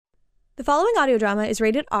The following audio drama is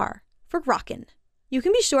rated R for Rockin'. You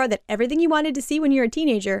can be sure that everything you wanted to see when you're a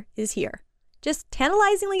teenager is here. Just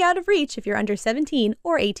tantalizingly out of reach if you're under 17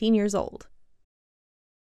 or 18 years old.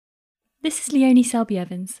 This is Leonie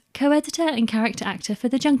Selby-Evans, co-editor and character actor for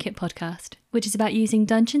the Junket podcast, which is about using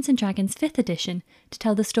Dungeons & Dragons 5th edition to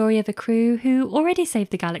tell the story of a crew who already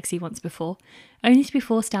saved the galaxy once before, only to be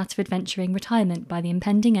forced out of adventuring retirement by the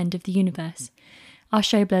impending end of the universe. Our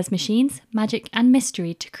show blurs machines, magic and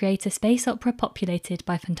mystery to create a space opera populated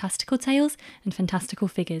by fantastical tales and fantastical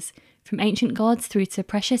figures, from ancient gods through to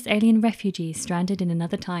precious alien refugees stranded in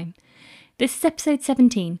another time. This is episode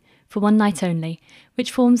 17, For One Night Only,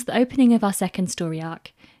 which forms the opening of our second story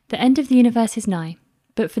arc. The end of the universe is nigh,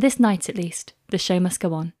 but for this night at least, the show must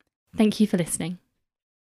go on. Thank you for listening.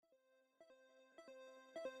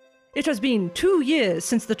 It has been 2 years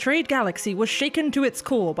since the trade galaxy was shaken to its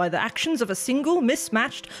core by the actions of a single,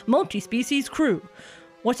 mismatched, multi-species crew.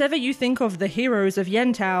 Whatever you think of the heroes of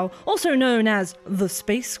Yentau, also known as the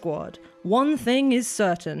Space Squad, one thing is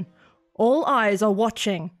certain. All eyes are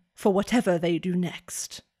watching for whatever they do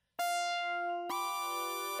next.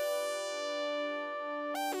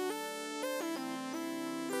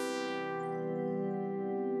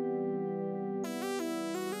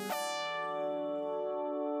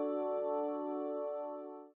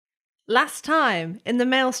 Last time, in the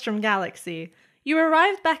Maelstrom Galaxy, you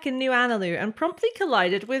arrived back in New Analu and promptly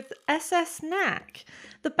collided with SS Knack,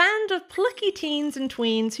 the band of plucky teens and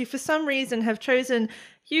tweens who for some reason have chosen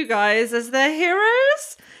you guys as their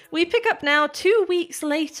heroes. We pick up now 2 weeks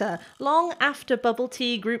later, long after bubble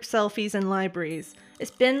tea, group selfies and libraries.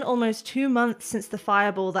 It's been almost 2 months since the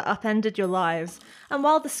fireball that upended your lives, and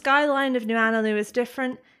while the skyline of New Analu is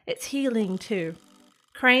different, it's healing too.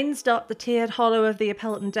 Cranes dot the tiered hollow of the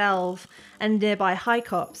Appleton Delve and nearby high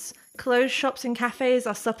cops. Closed shops and cafes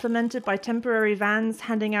are supplemented by temporary vans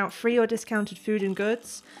handing out free or discounted food and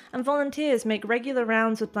goods, and volunteers make regular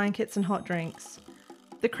rounds with blankets and hot drinks.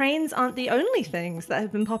 The cranes aren't the only things that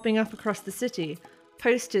have been popping up across the city.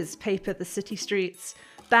 Posters paper the city streets,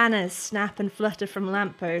 banners snap and flutter from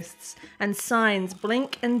lampposts, and signs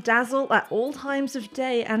blink and dazzle at all times of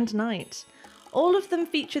day and night. All of them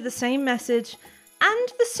feature the same message and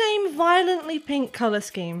the same violently pink colour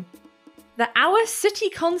scheme. The Our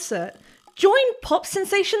City Concert. Join pop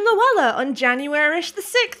sensation Luella on January-ish the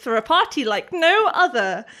 6th for a party like no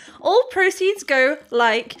other. All proceeds go,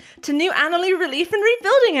 to New Analu relief and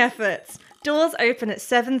rebuilding efforts. Doors open at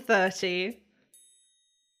 7:30.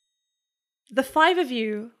 The 5 of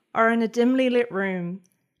you are in a dimly lit room.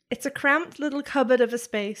 It's a cramped little cupboard of a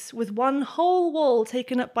space with one whole wall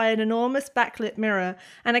taken up by an enormous backlit mirror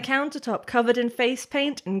and a countertop covered in face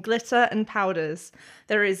paint and glitter and powders.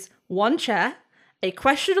 There is one chair, a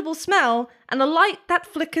questionable smell, and a light that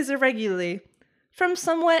flickers irregularly. From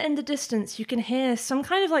somewhere in the distance you can hear some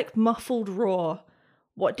kind of muffled roar.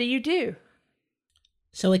 What do you do?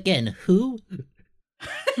 So again, who?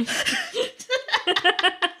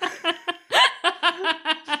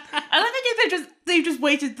 I don't think they've just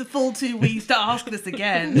waited the full 2 weeks to ask this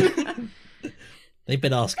again. They've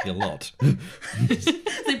been asking a lot.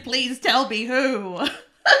 So please tell me who.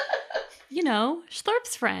 You know,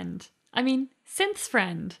 Schlurp's friend. I mean, Synth's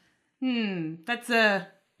friend. That's a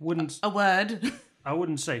word. I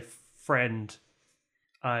wouldn't say friend.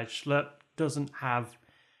 Schlurp doesn't have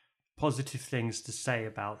positive things to say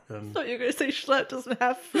about them. I thought you were going to say Schlep doesn't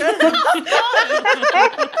have friends.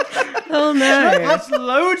 Oh no. Schlurp has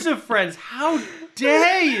loads of friends. How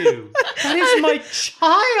dare you? That is my child.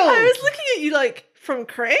 I was looking at you from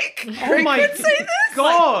Craig? Craig would say this?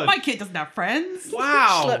 God. My kid doesn't have friends.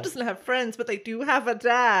 Wow. Schlep doesn't have friends, but they do have a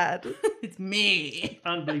dad. It's me.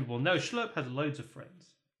 Unbelievable. No, Schlurp has loads of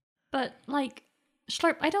friends. But,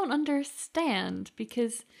 Schlurp, I don't understand,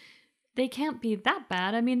 because they can't be that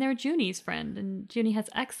bad. I mean, they're Junie's friend, and Junie has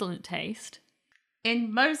excellent taste.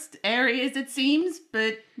 In most areas, it seems,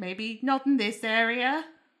 but maybe not in this area.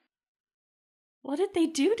 What did they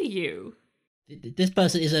do to you? This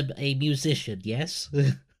person is a musician, yes?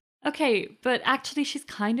 Okay, but actually she's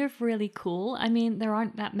kind of really cool. I mean, there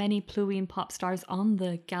aren't that many Pluvian pop stars on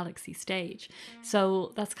the Galaxy stage,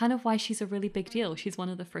 so that's kind of why she's a really big deal. She's one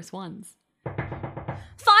of the first ones. 5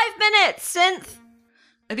 minutes, Synth!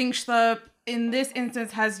 I think Schlurp, in this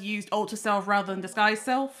instance, has used alter self rather than disguise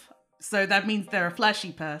self, so that means they're a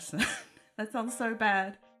fleshy person. That sounds so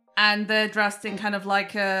bad. And they're dressed in kind of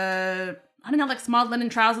smart linen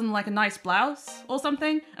trousers and a nice blouse or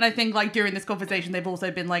something. And I think during this conversation, they've also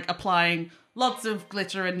been applying lots of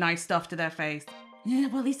glitter and nice stuff to their face. Yeah,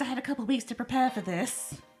 well, at least I had a couple weeks to prepare for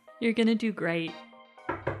this. You're gonna do great.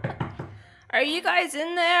 Are you guys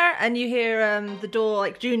in there? And you hear the door,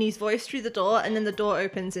 like Junie's voice through the door, and then the door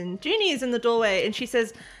opens and Junie is in the doorway and she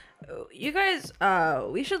says, you guys,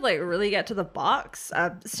 we should like really get to the box.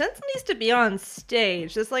 Synth needs to be on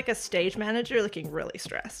stage. There's like a stage manager looking really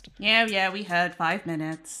stressed. Yeah, we heard 5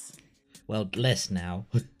 minutes. Well, less now.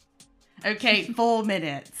 Okay, 4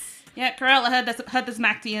 minutes. Yeah, Corel, I heard there's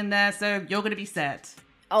Macty in there, so you're gonna be set.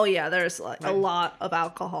 Oh yeah, there's like a lot of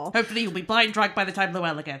alcohol. Hopefully you'll be blind drunk by the time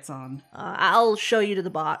Luella gets on. I'll show you to the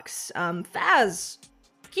box. Faz,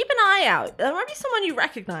 keep an eye out. There might be someone you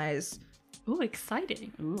recognize. Ooh,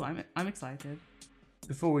 exciting. Ooh, I'm excited.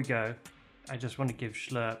 Before we go, I just want to give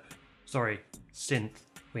Synth,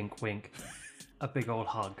 wink wink, a big old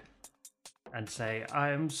hug. And say,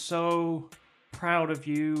 I am so proud of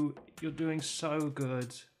you. You're doing so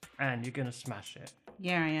good. And you're gonna smash it.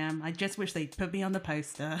 Yeah, I am. I just wish they'd put me on the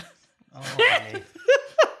poster. Oh, honey.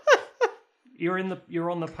 You're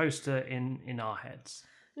on the poster in our heads.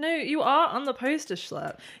 No, you are on the poster,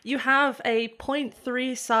 Schlep. You have a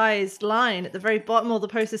 0.3 sized line at the very bottom of the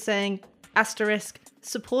poster saying asterisk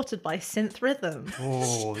supported by synth rhythm.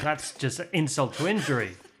 Oh, that's just insult to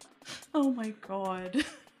injury. Oh my god.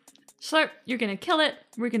 So, you're gonna kill it.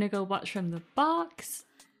 We're gonna go watch from the box.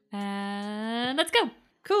 And let's go.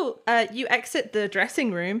 Cool. You exit the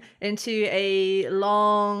dressing room into a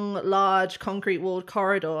long, large, concrete-walled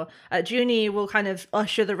corridor. Junie will kind of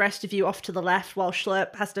usher the rest of you off to the left, while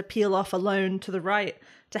Schlep has to peel off alone to the right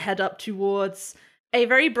to head up towards a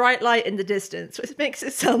very bright light in the distance, which makes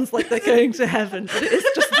it sound like they're going to heaven, but it is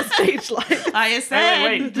just the stage light. I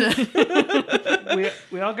ascend. Wait.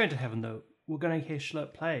 we are going to heaven, though. We're going to hear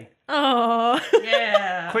Schlep play. Oh.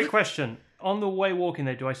 Yeah. Quick question. On the way walking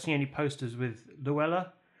there, do I see any posters with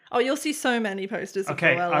Luella? Oh, you'll see so many posters of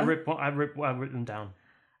Okay, Luella. I rip them down.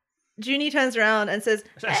 Junie turns around and says,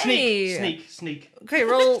 "Hey!" Sneak. Okay,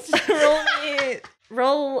 roll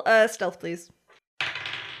stealth, please.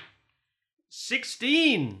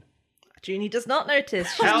 16. Junie does not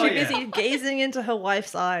notice. She's Hell too yeah. busy gazing into her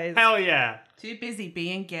wife's eyes. Hell yeah. Too busy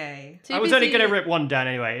being gay. Too I was busy- only going to rip one down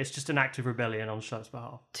anyway. It's just an act of rebellion on Schlepp's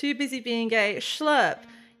behalf. Too busy being gay. Schlurp,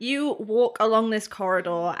 you walk along this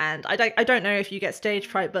corridor, and I don't know if you get stage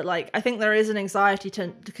fright, but like I think there is an anxiety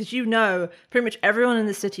because you know pretty much everyone in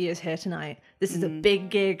the city is here tonight. This is a big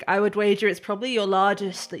gig. I would wager it's probably your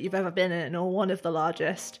largest that you've ever been in, or one of the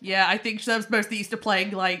largest. Yeah, I think Sherv's mostly used to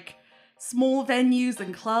playing like small venues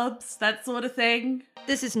and clubs, that sort of thing.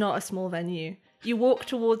 This is not a small venue. You walk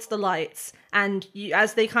towards the lights, and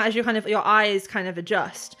as your eyes kind of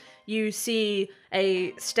adjust, you see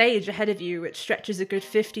a stage ahead of you which stretches a good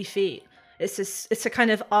 50 feet. It's a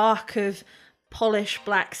kind of arc of polished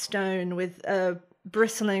black stone with a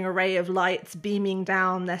bristling array of lights beaming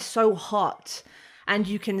down. They're so hot. And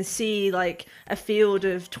you can see like a field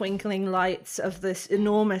of twinkling lights of this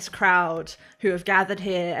enormous crowd who have gathered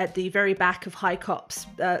here at the very back of of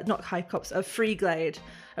Freeglade,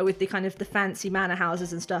 with the kind of the fancy manor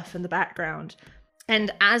houses and stuff in the background.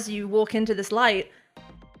 And as you walk into this light,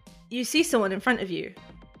 you see someone in front of you,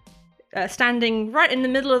 standing right in the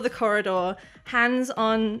middle of the corridor, hands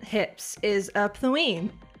on hips, is a Pluine,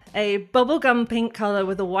 a bubblegum pink color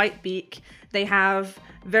with a white beak. They have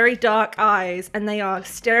very dark eyes, and they are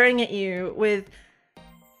staring at you with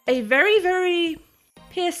a very, very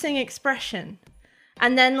piercing expression.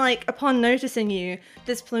 And then, like, upon noticing you,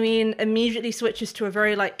 this Pluine immediately switches to a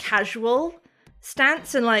very, like, casual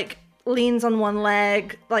stance and, like, leans on one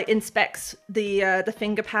leg, like, inspects the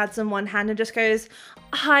finger pads on one hand and just goes,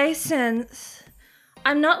 "Hi, Synth.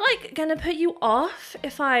 I'm not, like, gonna put you off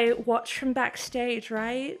if I watch from backstage,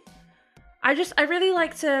 right? I really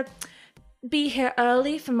like to be here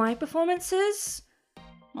early for my performances."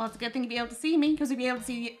 Well, it's a good thing to be able to see me, because you'll be able to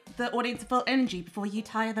see the audience full energy before you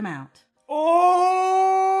tire them out. Oh!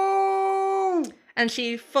 And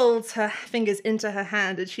she folds her fingers into her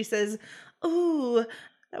hand and she says, "Ooh,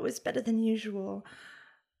 that was better than usual.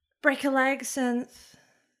 Break a leg, Synth.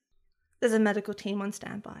 There's a medical team on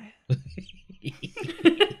standby." I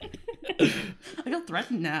feel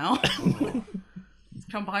threatened now.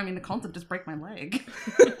 Come behind me in the concert, just break my leg.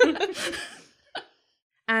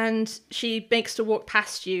 And she makes to walk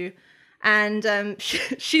past you, and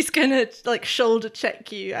she's gonna like shoulder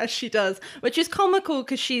check you as she does, which is comical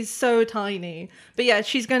because she's so tiny. But yeah,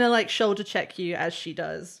 she's gonna like shoulder check you as she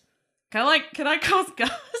does. Can I cast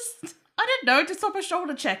Gust? I didn't know to stop her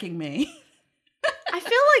shoulder checking me. I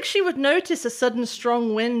feel like she would notice a sudden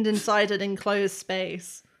strong wind inside an enclosed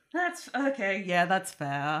space. That's okay, yeah, that's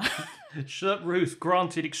fair. Schlepp Ruth,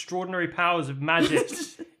 granted extraordinary powers of magic,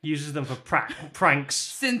 uses them for pranks.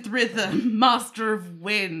 Synth Rhythm, Master of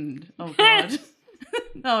Wind. Oh god.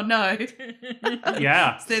 Oh no.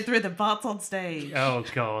 Yeah. Sit through the bots on stage. Oh,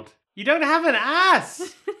 God. You don't have an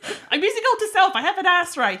ass! I'm using Alt to Self. I have an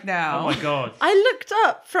ass right now. Oh, my God. I looked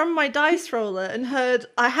up from my dice roller and heard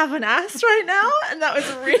I have an ass right now, and that was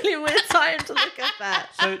a really weird time to look at that.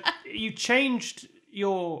 So you changed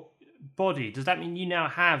your body. Does that mean you now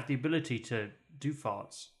have the ability to do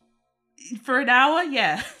farts? For an hour,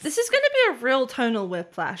 yeah. This is going to be a real tonal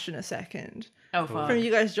whiplash in a second. Oh, fuck. From you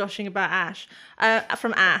guys joshing about Ash.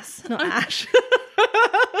 From ass, not Ash.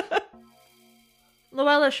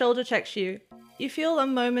 Luella shoulder checks you. You feel a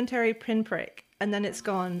momentary pinprick, and then it's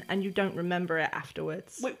gone, and you don't remember it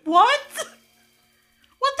afterwards. Wait, what?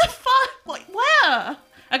 What the fuck? Wait, where?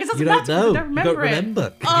 I guess that's You bad don't know. because I don't remember You don't it.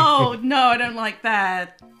 remember. Oh, no, I don't like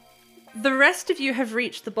that. The rest of you have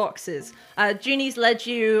reached the boxes. Junie's led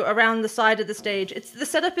you around the side of the stage. The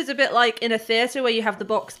setup is a bit like in a theatre where you have the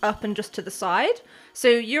box up and just to the side. So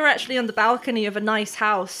you're actually on the balcony of a nice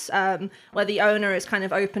house where the owner has kind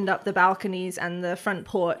of opened up the balconies and the front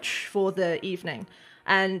porch for the evening.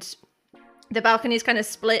 And the balcony is kind of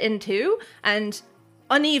split in two, and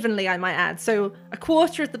unevenly, I might add. So a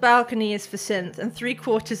quarter of the balcony is for Synth, and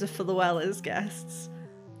 3/4 are for Luella's guests.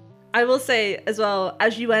 I will say as well,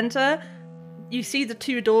 as you enter, you see the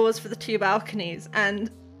two doors for the two balconies, and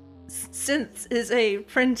Synth's is a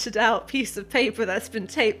printed out piece of paper that's been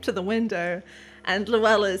taped to the window, and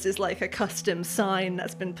Luella's is like a custom sign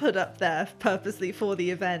that's been put up there purposely for the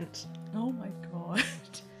event. Oh my god.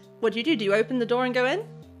 What do? Do you open the door and go in?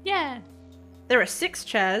 Yeah. There are 6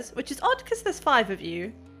 chairs, which is odd because there's 5 of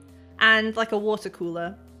you, and like a water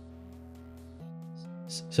cooler.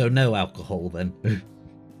 So no alcohol then.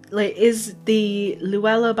 Like, is the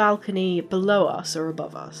Luella balcony below us or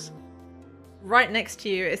above us? Right next to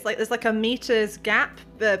you, it's like there's like a meter's gap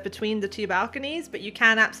between the two balconies, but you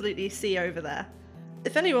can absolutely see over there.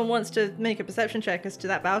 If anyone wants to make a perception check as to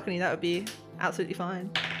that balcony, that would be absolutely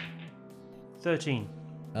fine. 13.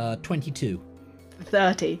 22.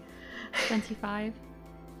 30. 25.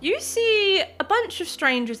 You see a bunch of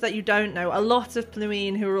strangers that you don't know, a lot of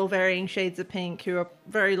Pluine who are all varying shades of pink, who are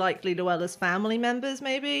very likely Luella's family members,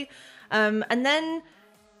 maybe. And then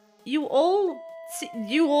you all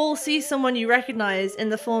see someone you recognize in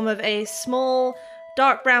the form of a small,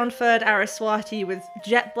 dark brown furred Araswati with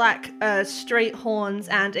jet black straight horns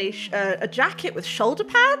and a jacket with shoulder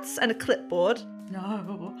pads and a clipboard.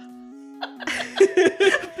 No.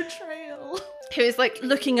 Betrayal. Who is like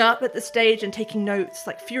looking up at the stage and taking notes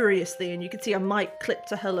like furiously, and you can see a mic clipped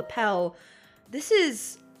to her lapel. This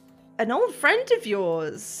is an old friend of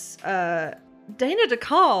yours, Dana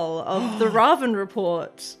DeCarl of the Raven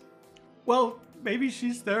Report. Well, maybe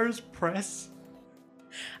she's there as press.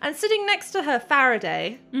 And sitting next to her,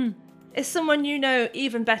 Faraday, is someone you know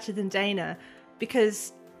even better than Dana,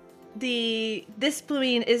 because this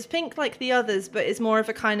Pluine is pink like the others, but is more of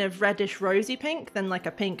a kind of reddish rosy pink than like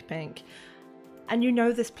a pink. And you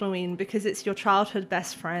know this Pluine because it's your childhood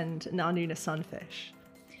best friend, Nanuna Sunfish.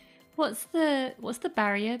 What's the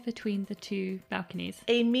barrier between the two balconies?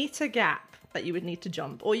 A meter gap that you would need to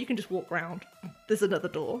jump, or you can just walk round. There's another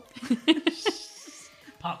door.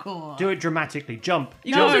 Parkour. Do it dramatically. Jump.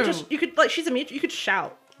 You No. could also just, you could, like, she's a meter, you could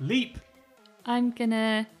shout. Leap. I'm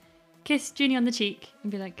gonna kiss Junie on the cheek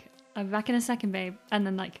and be like, I'll be back in a second, babe. And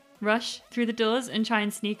then like rush through the doors and try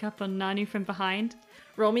and sneak up on Nanu from behind.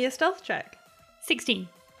 Roll me a stealth check. 16.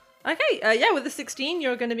 Okay, yeah, with a 16,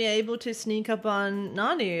 you're going to be able to sneak up on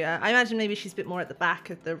Nanu. I imagine maybe she's a bit more at the back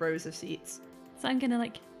of the rows of seats. So I'm gonna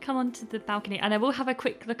like come onto the balcony and I will have a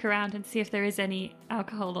quick look around and see if there is any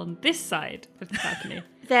alcohol on this side of the balcony.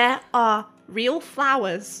 There are real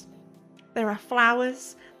flowers. There are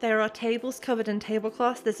flowers. There are tables covered in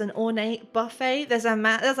tablecloths. There's an ornate buffet. There's a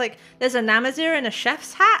Namazir in a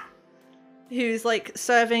chef's hat who's like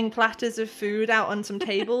serving platters of food out on some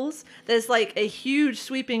tables. There's like a huge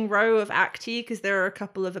sweeping row of Acti because there are a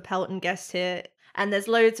couple of Appelton guests here. And there's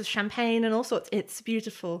loads of champagne and all sorts. It's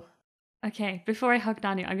beautiful. Okay, before I hug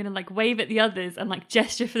Nanu, I'm gonna like wave at the others and like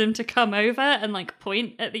gesture for them to come over and like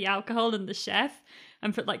point at the alcohol and the chef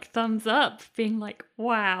and put like thumbs up, being like,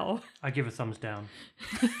 wow. I give a thumbs down.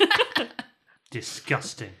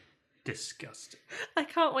 Disgusting. Disgusting. I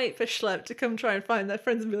can't wait for Schlepp to come try and find their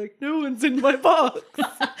friends and be like, no one's in my box.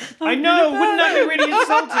 I know, wouldn't that be really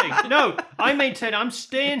insulting? No, I maintain I'm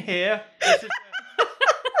staying here.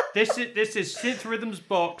 This is Synth Rhythm's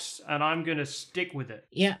box, and I'm gonna stick with it.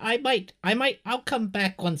 Yeah, I'll come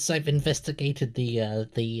back once I've investigated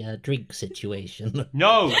the drink situation.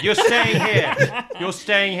 No, you're staying here. You're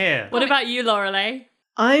staying here. What about you, Lorelei?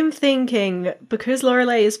 I'm thinking, because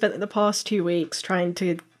Lorelei has spent the past 2 weeks trying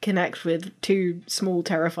to connect with two small,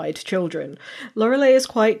 terrified children. Lorelei is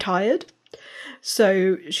quite tired,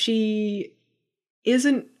 so she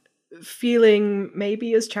isn't feeling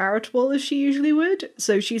maybe as charitable as she usually would.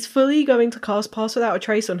 So she's fully going to cast Pass Without a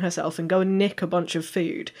Trace on herself and go and nick a bunch of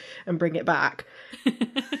food and bring it back.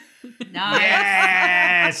 Nice.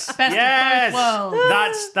 Yes! Best yes! of both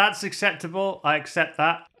worlds. That's acceptable. I accept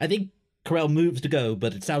that. I think Corel moves to go,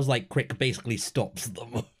 but it sounds like Crick basically stops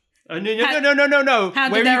them. Oh, no.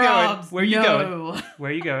 Hand Where in are their you going? arms. Where are you No. going?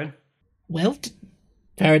 Where are you going? Well,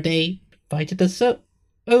 Faraday invited us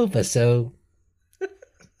over, so...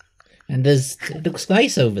 And it looks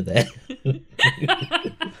nice over there.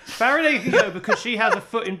 Faraday can go because she has a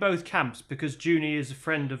foot in both camps because Junie is a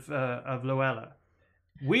friend of Luella.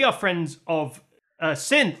 We are friends of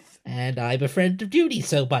Synth. And I'm a friend of Judy,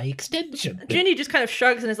 so by extension. Ginny just kind of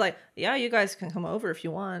shrugs and is like, yeah, you guys can come over if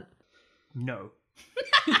you want. No.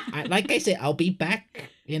 Like I said, I'll be back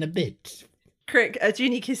in a bit. Crick,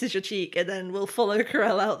 Ginny kisses your cheek and then we'll follow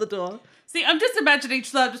Corel out the door. See, I'm just imagining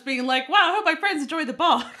Schlurp just being like, wow, I hope my friends enjoy the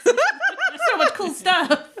box. So much cool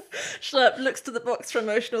stuff. Schlurp looks to the box for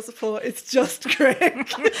emotional support. It's just Crick.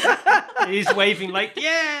 He's waving like,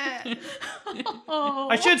 yeah! Oh.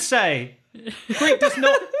 I should say, Crick does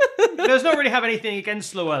not really have anything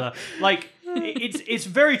against Luella. Like, it's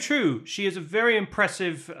very true. She is a very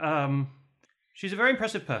impressive, she's a very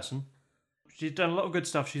impressive person. She's done a lot of good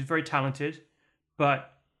stuff. She's very talented.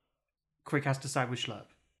 But Crick has to side with Schlurp.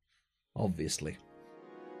 Obviously.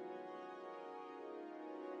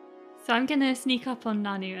 So I'm gonna sneak up on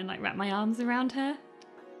Nanu and like wrap my arms around her.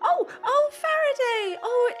 Oh, Faraday.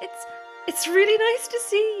 Oh, it's really nice to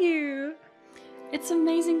see you. It's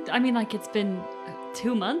amazing. I mean, like, it's been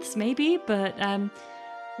 2 months maybe, but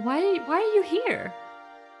why are you here?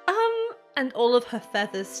 And all of her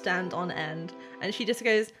feathers stand on end, and she just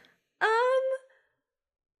goes,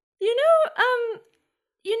 you know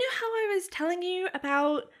how I was telling you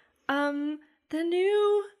about the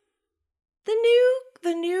new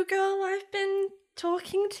girl I've been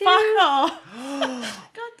talking to? Fuck off.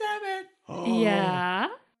 God damn it. Yeah.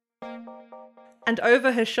 And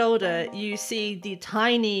over her shoulder, you see the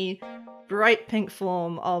tiny, bright pink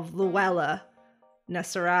form of Luella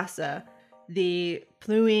Nesserasa, the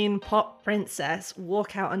Pluine pop princess,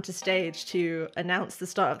 walk out onto stage to announce the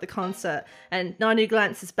start of the concert. And Nanu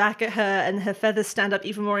glances back at her, and her feathers stand up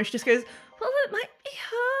even more, and she just goes, well, it might be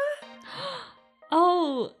her.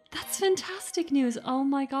 Oh, that's fantastic news. Oh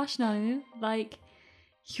my gosh, Nanu. Like,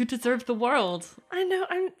 you deserve the world. I know,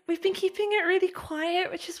 we've been keeping it really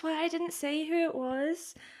quiet, which is why I didn't say who it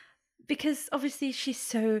was. Because obviously she's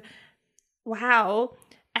so wow.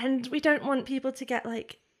 And we don't want people to get,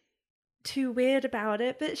 like, too weird about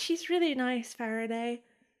it. But she's really nice, Faraday.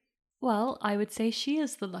 Well, I would say she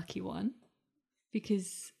is the lucky one.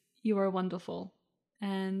 Because you are wonderful.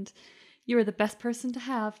 And you are the best person to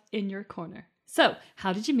have in your corner. So,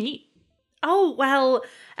 how did you meet? Oh, well,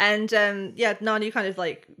 and Nanu kind of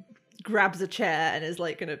like grabs a chair and is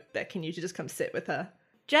like going to beckon you to just come sit with her.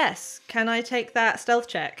 Jess, can I take that stealth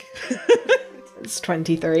check? It's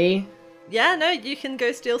 23. Yeah, no, you can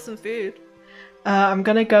go steal some food. I'm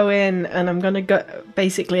gonna go in and I'm gonna go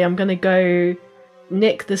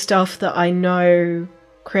nick the stuff that I know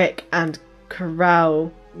Crick and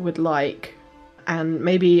Corral would like, and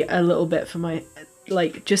maybe a little bit for my,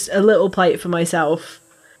 like, just a little plate for myself.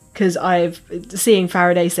 Because seeing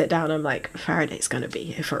Faraday sit down, I'm like, Faraday's going to be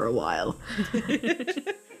here for a while.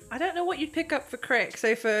 I don't know what you'd pick up for Crick.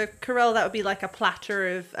 So for Corel, that would be like a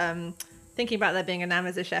platter of, thinking about there being a Nam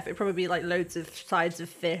as a chef, it'd probably be like loads of sides of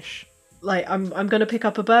fish. Like, I'm going to pick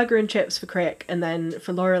up a burger and chips for Crick, and then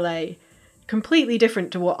for Lorelei, completely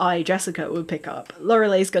different to what Jessica, would pick up.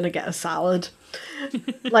 Lorelei's going to get a salad.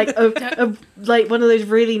 Like like one of those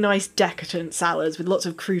really nice decadent salads with lots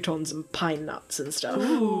of croutons and pine nuts and stuff.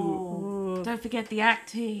 Ooh. Don't forget the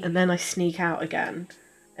acting. And then I sneak out again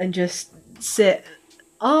and just sit.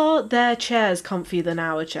 Are their chairs comfier than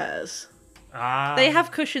our chairs? They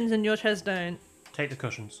have cushions and your chairs don't. Take the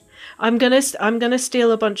cushions. I'm gonna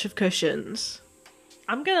steal a bunch of cushions.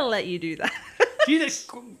 I'm gonna let you do that. Jesus,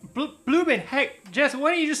 blooming heck, Jess,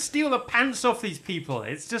 why don't you just steal the pants off these people?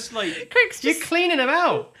 It's just like, you're cleaning them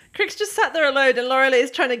out. Crick's just sat there alone, and Lorelei is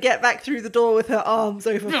trying to get back through the door with her arms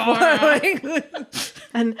overflowing.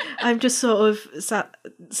 And I'm just sort of sat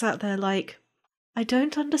there like, I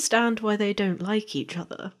don't understand why they don't like each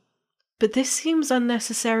other, but this seems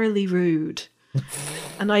unnecessarily rude.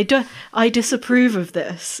 And I disapprove of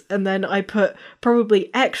this. And then I put probably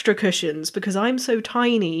extra cushions because I'm so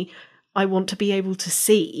tiny. I want to be able to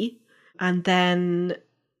see, and then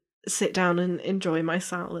sit down and enjoy my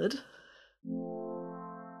salad.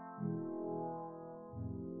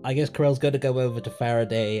 I guess Corell's going to go over to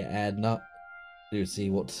Faraday and see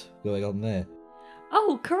what's going on there.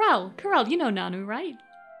 Oh, Corel, you know Nanu, right?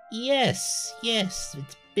 Yes.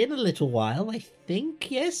 It's been a little while, I think,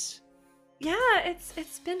 yes? Yeah,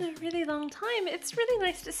 it's been a really long time. It's really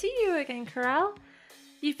nice to see you again, Corel.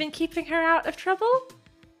 You've been keeping her out of trouble?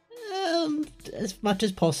 As much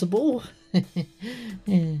as possible.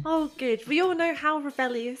 Oh, good. We all know how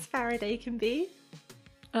rebellious Faraday can be.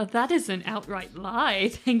 That is an outright lie.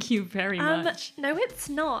 Thank you very much. No, it's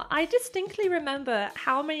not. I distinctly remember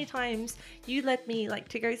how many times you led me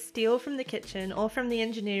to go steal from the kitchen or from the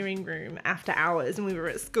engineering room after hours when we were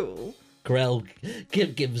at school. Corell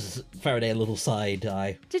gives Faraday a little side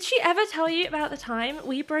eye. Did she ever tell you about the time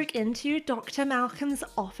we broke into Dr. Malcolm's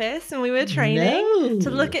office when we were training to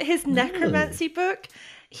look at his necromancy book?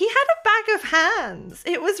 He had a bag of hands.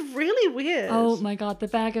 It was really weird. Oh my god, the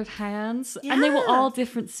bag of hands. Yeah. And they were all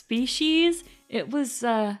different species. It was,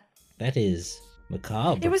 That is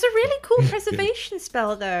macabre. It was a really cool preservation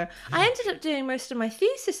spell, though. I ended up doing most of my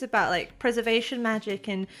thesis about preservation magic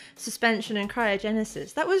and suspension and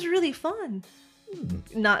cryogenesis. That was really fun.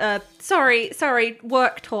 Sorry,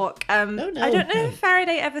 work talk. No. I don't know if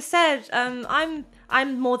Faraday ever said.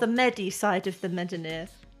 I'm more the Medi side of the Medinir.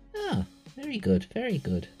 Ah, very good, very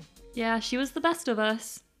good. yeah, she was the best of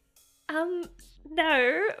us.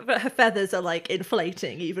 No, but her feathers are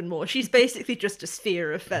inflating even more. She's basically just a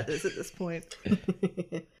sphere of feathers at this point.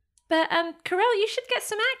 But Corel, you should get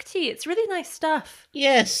some Acti. It's really nice stuff.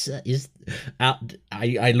 Yes,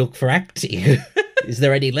 I look for Acti. Is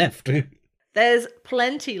there any left? There's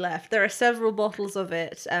plenty left. There are several bottles of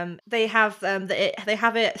it. They have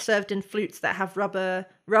it served in flutes that have rubber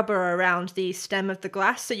around the stem of the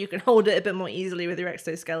glass, so you can hold it a bit more easily with your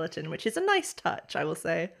exoskeleton, which is a nice touch, I will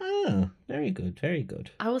say. Oh, very good, very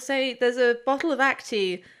good. I will say there's a bottle of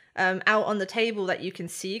Acti out on the table that you can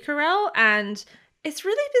see, Corel, and it's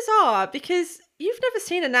really bizarre because you've never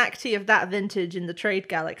seen an Acti of that vintage in the Trade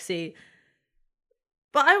Galaxy.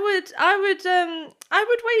 But I would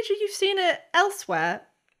wager you've seen it elsewhere,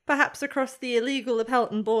 perhaps across the illegal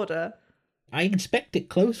Appelton border. I inspect it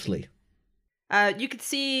closely. You could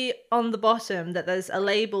see on the bottom that there's a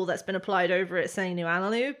label that's been applied over it saying New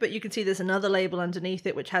Analu, but you can see there's another label underneath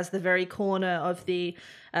it which has the very corner of the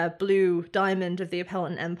blue diamond of the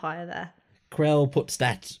Appelton Empire there. Corell puts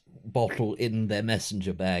that bottle in their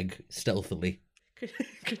messenger bag stealthily.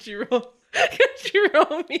 Could you roll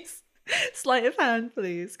me sleight of hand,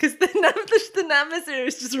 please? Because the Namazir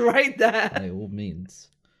is just right there. By all means.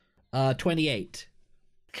 28.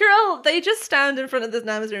 Corel, they just stand in front of this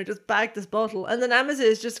Namazir and just bag this bottle, and the Namazir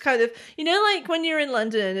is just kind of, when you're in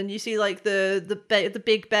London and you see the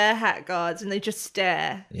big bear hat guards and they just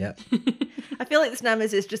stare. Yep. I feel like this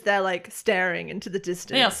Namazir is just there staring into the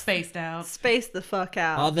distance. They are spaced out. Space the fuck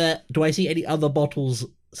out. Do I see any other bottles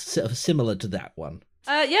similar to that one?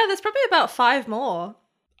 Yeah, there's probably about 5 more.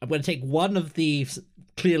 I'm going to take one of the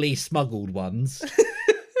clearly smuggled ones,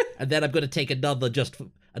 and then I'm going to take another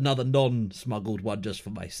non-smuggled one just for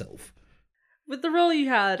myself. With the roll you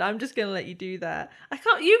had, I'm just going to let you do that. I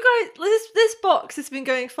can't. You guys, this box has been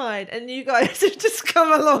going fine, and you guys have just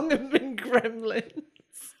come along and been gremlins.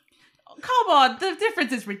 Oh, come on, the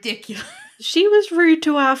difference is ridiculous. She was rude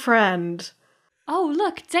to our friend. Oh,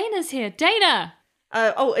 look, Dana's here. Dana!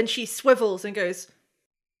 And she swivels and goes,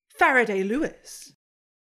 Faraday Lewis.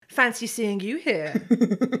 Fancy seeing you here.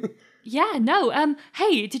 Yeah, no,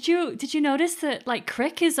 hey, did you notice that,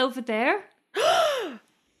 Crick is over there?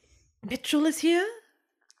 Mitchell is here?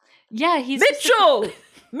 Yeah, he's... Mitchell!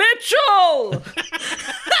 Mitchell!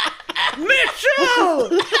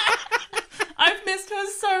 Mitchell! I've missed her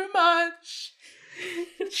so much.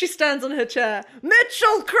 She stands on her chair.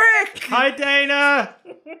 Mitchell Crick! Hi, Dana!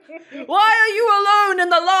 Why are you alone in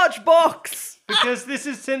the large box? Because this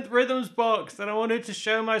is Synth Rhythm's box and I wanted to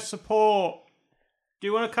show my support. Do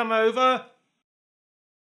you want to come over?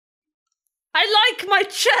 I like my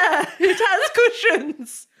chair. It has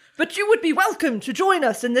cushions. But you would be welcome to join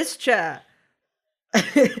us in this chair.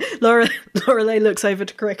 Lorelei looks over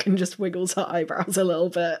to Crick and just wiggles her eyebrows a little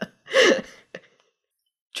bit.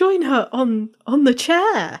 Join her on the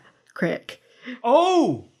chair, Crick.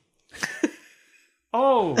 Oh!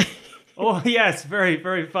 Oh, yes, very,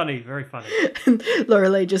 very funny, very funny. And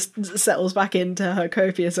Lorelei just settles back into her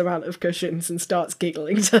copious amount of cushions and starts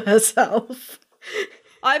giggling to herself.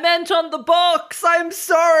 I meant on the box. I'm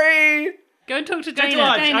sorry. Go and talk to Go Dana. to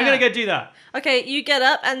Arch. Dana. I'm going to go do that. Okay, you get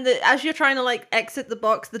up, and as you're trying to like exit the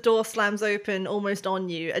box, the door slams open almost on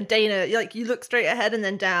you, and Dana, like you look straight ahead and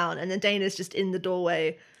then down, and then Dana's just in the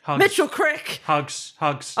doorway. Hugs. Mitchell Crick. Hugs.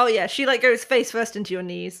 Oh yeah, she like goes face first into your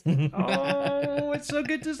knees. Oh, it's so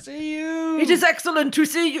good to see you. It is excellent to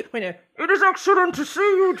see you. Wait, no. It is excellent to see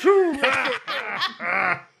you too.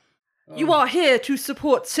 You are here to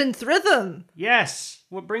support synth rhythm. Yes.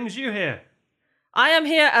 What brings you here? I am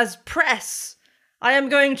here as press. I am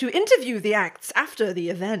going to interview the acts after the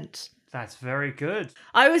event. That's very good.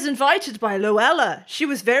 I was invited by Loella. She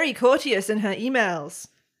was very courteous in her emails.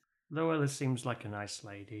 Loella seems like a nice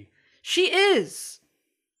lady. She is.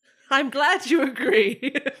 I'm glad you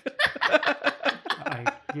agree.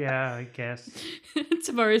 I guess.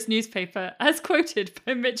 Tomorrow's newspaper, as quoted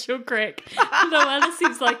by Mitchell Crick. Loella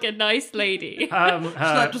seems like a nice lady.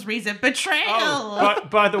 Schlupp just reads it. Betrayal! Oh,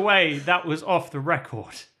 by the way, that was off the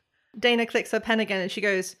record. Dana clicks her pen again and she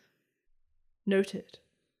goes, noted.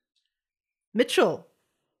 Mitchell.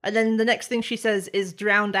 And then the next thing she says is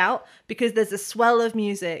drowned out because there's a swell of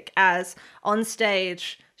music as on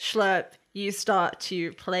stage, Schlurp, you start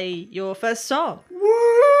to play your first song.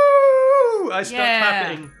 Woo! I start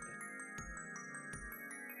clapping.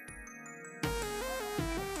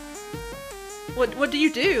 What do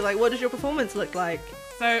you do? Like, what does your performance look like?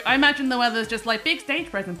 So I imagine the weather's just like big stage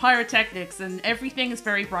presence, pyrotechnics, and everything is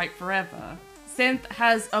very bright forever. Synth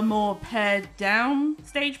has a more pared down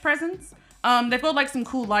stage presence. They've got like some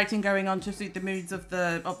cool lighting going on to suit the moods of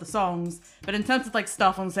the songs, but in terms of like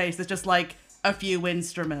stuff on stage, there's just like a few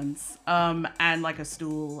instruments, and like a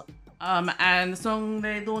stool. And the song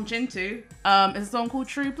they launch into is a song called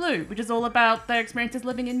True Blue, which is all about their experiences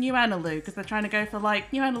living in New Analu, because they're trying to go for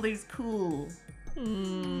like, New Analu's cool.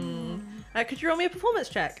 Could you roll me a performance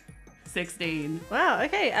check? 16. Wow,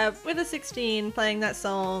 okay. With a 16, playing that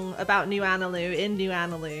song about New Analu, in New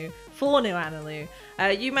Analu, for New Analu,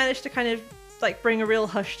 you managed to kind of like bring a real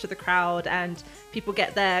hush to the crowd, and people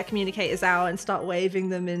get their communicators out and start waving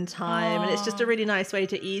them in time. And it's just a really nice way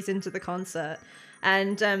to ease into the concert.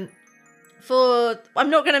 And I'm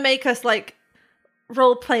not going to make us like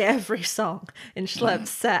role play every song in Schlurp's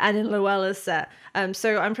set and in Loella's set.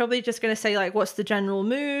 So I'm probably just going to say like, what's the general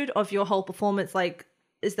mood of your whole performance? Like,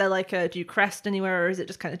 is there like do you crest anywhere, or is it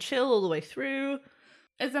just kind of chill all the way through?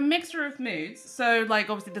 It's a mixture of moods. So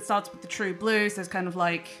like obviously this starts with the True Blue, so it's kind of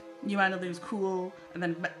like New Analu's cool, and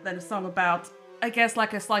then a song about, I guess,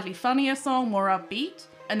 like a slightly funnier song, more upbeat.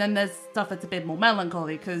 And then there's stuff that's a bit more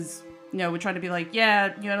melancholy, because, you know, we're trying to be like,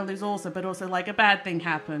 yeah, New Analu's awesome, but also like a bad thing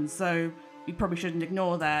happens, so we probably shouldn't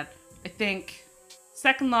ignore that. I think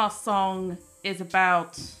second last song is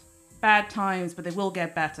about bad times, but they will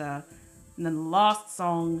get better. And then the last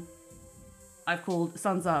song I've called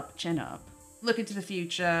Sun's Up, Chin Up. Look into the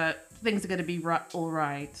future, things are going to be all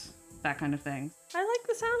right, that kind of thing. I like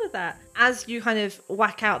the sound of that. As you kind of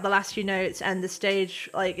whack out the last few notes and the stage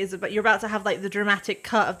like you're about to have like the dramatic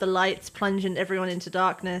cut of the lights plunge everyone into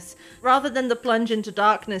darkness. Rather than the plunge into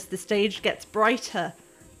darkness, the stage gets brighter.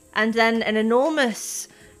 And then an enormous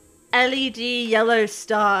LED yellow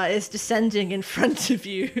star is descending in front of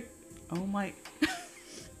you. Oh my...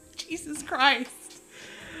 Jesus Christ.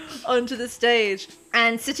 Onto the stage.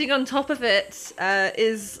 And sitting on top of it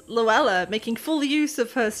is Loella, making full use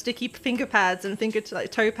of her sticky finger pads and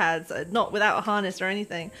toe pads, not without a harness or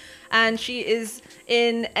anything. And she is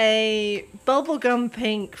in a bubblegum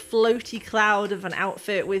pink floaty cloud of an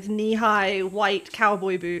outfit with knee-high white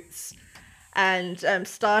cowboy boots and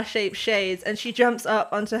star-shaped shades. And she jumps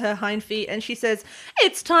up onto her hind feet and she says,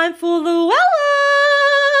 "It's time for Loella!"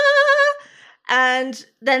 And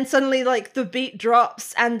then suddenly, like, the beat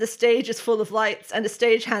drops and the stage is full of lights and a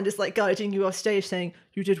stagehand is, like, guiding you off stage saying,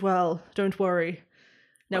 "You did well. Don't worry.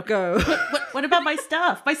 Now go." What about my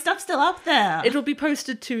stuff? My stuff's still up there. It'll be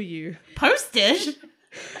posted to you. Posted?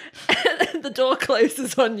 And the door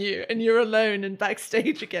closes on you and you're alone and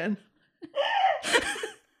backstage again.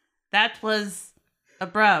 That was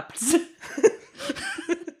abrupt.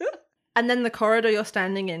 And then the corridor you're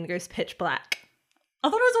standing in goes pitch black. I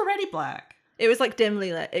thought it was already black. It was like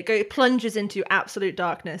dimly lit. It plunges into absolute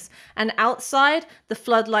darkness. And outside, the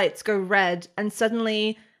floodlights go red and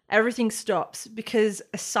suddenly everything stops because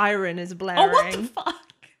a siren is blaring. Oh, what the fuck?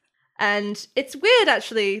 And it's weird,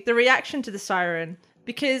 actually, the reaction to the siren,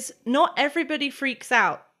 because not everybody freaks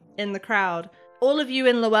out in the crowd. All of you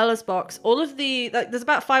in Loella's box, all of the, like, there's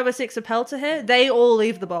about 5 or 6 Appelta here, they all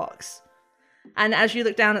leave the box. And as you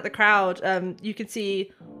look down at the crowd, you can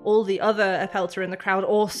see all the other Appelta in the crowd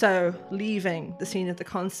also leaving the scene of the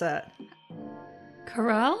concert.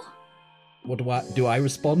 Corral? What do I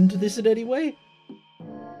respond to this in any way?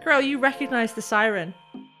 Corel, you recognize the siren.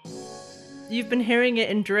 You've been hearing it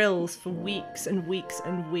in drills for weeks and weeks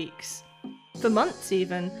and weeks. For months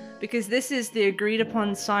even, because this is the agreed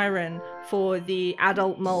upon siren for the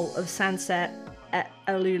adult mole of Sunset at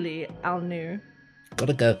Aluli Alnu.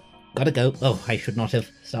 Gotta go. Oh, I should not have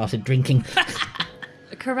started drinking.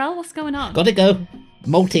 Corel, what's going on? Gotta go.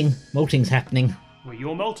 Molting's happening. Were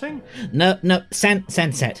you molting? No,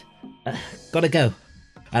 Sunset. Gotta go.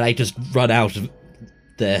 And I just run out of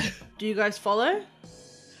there. Do you guys follow?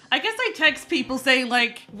 I guess I text people saying,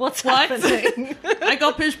 like, What's what? happening? I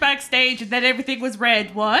got pushed backstage and then everything was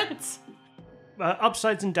red. What?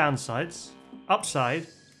 Upsides and downsides. Upside,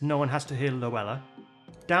 no one has to hear Luella.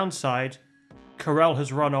 Downside, Corel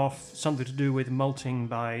has run off something to do with molting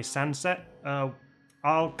by Sunset.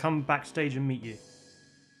 I'll come backstage and meet you.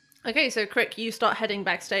 Okay, so Crick, you start heading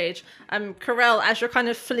backstage. Corel, as you're kind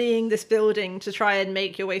of fleeing this building to try and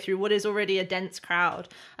make your way through what is already a dense crowd,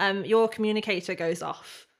 your communicator goes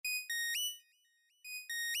off.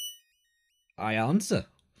 I answer.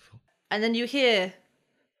 And then you hear,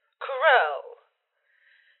 Corel,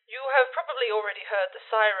 you have probably already heard the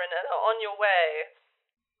siren and are on your way.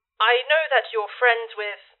 I know that you're friends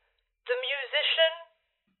with the musician.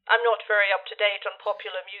 I'm not very up to date on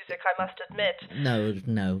popular music, I must admit. No,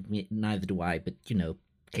 neither do I, but,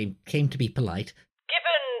 came to be polite.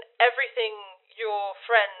 Given everything your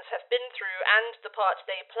friends have been through and the part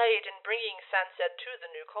they played in bringing Sunset to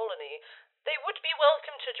the new colony, they would be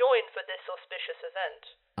welcome to join for this auspicious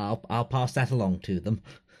event. I'll pass that along to them.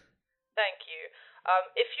 Thank you.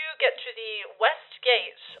 If you get to the west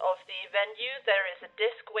gate of the venue, there is a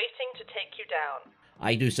disc waiting to take you down.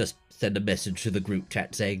 I do just send a message to the group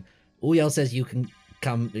chat saying, Uyal says you can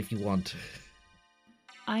come if you want.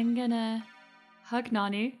 I'm gonna hug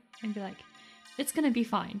Nanu and be like, it's gonna be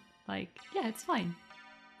fine. Like, yeah, it's fine.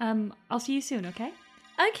 I'll see you soon, okay?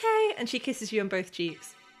 Okay. And she kisses you on both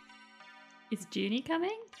cheeks. Is Junie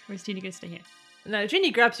coming? Or is Junie gonna stay here? No,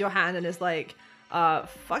 Ginny grabs your hand and is like,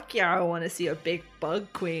 fuck yeah, I want to see a big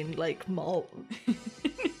bug queen, like, molt.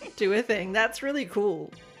 Do a thing. That's really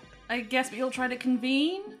cool. I guess we'll try to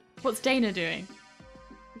convene. What's Dana doing?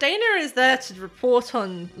 Dana is there to report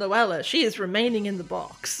on Luella. She is remaining in the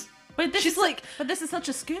box. But this She's is like- but this is such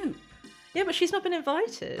a scoop. Yeah, but she's not been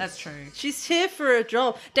invited. That's true. She's here for a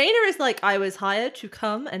job. Dana is like, I was hired to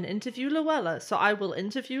come and interview Luella, so I will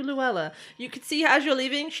interview Luella. You could see as you're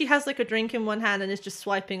leaving, she has like a drink in one hand and is just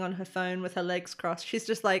swiping on her phone with her legs crossed. She's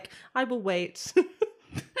just like, I will wait.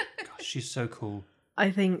 Gosh, she's so cool. I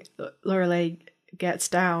think Lorelei gets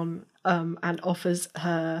down and offers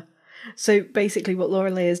her. So basically, what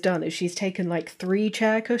Lorelei has done is she's taken like 3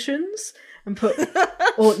 chair cushions and put,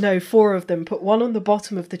 or no, 4 of them. Put one on the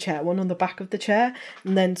bottom of the chair, one on the back of the chair,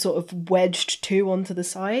 and then sort of wedged 2 onto the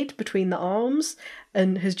side between the arms,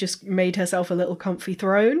 and has just made herself a little comfy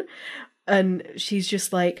throne. And she's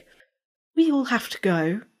just like, "We all have to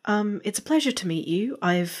go. It's a pleasure to meet you.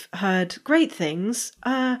 I've heard great things.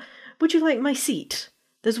 Would you like my seat?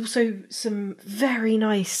 There's also some very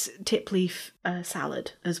nice tip leaf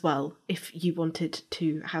salad as well, if you wanted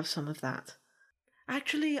to have some of that."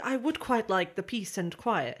 Actually, I would quite like the peace and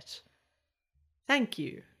quiet. Thank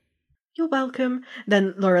you. You're welcome.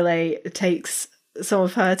 Then Lorelei takes some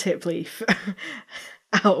of her tip leaf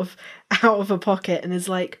out of a pocket and is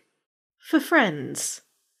like, "For friends,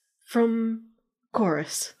 from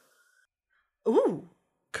Chorus." Ooh,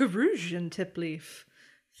 Carusian tip leaf.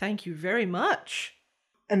 Thank you very much.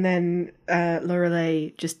 And then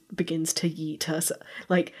Lorelei just begins to yeet her,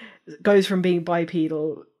 like, goes from being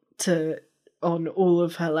bipedal to on all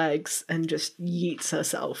of her legs and just yeets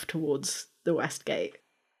herself towards the west gate.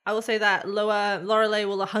 I will say that Lorelei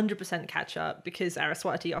will 100% catch up because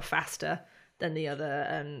Araswati are faster than the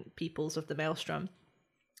other peoples of the Maelstrom.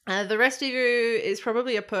 The rest of you is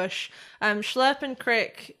probably a push. Schlurp and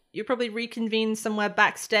Crick, you probably reconvene somewhere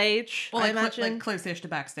backstage, Well, I like, imagine. like close-ish to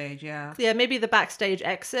backstage, yeah. Yeah, maybe the backstage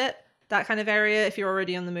exit, that kind of area if you're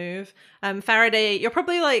already on the move. Faraday, you're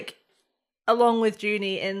probably like along with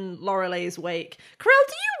Junie in Lorelei's wake. Corel,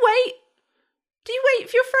 do you wait? Do you wait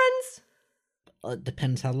for your friends? It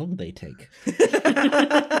depends how long they take.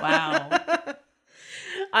 Wow.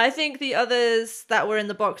 I think the others that were in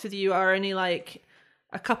the box with you are only like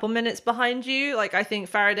a couple minutes behind you. Like, I think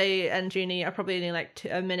Faraday and Junie are probably only like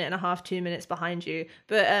a minute and a half, 2 minutes behind you.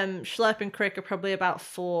 But Schlurp and Crick are probably about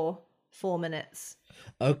four minutes.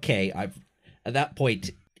 Okay, at that point,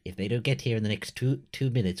 if they don't get here in the next two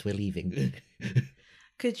minutes, we're leaving.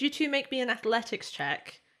 Could you two make me an athletics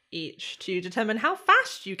check each to determine how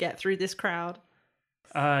fast you get through this crowd?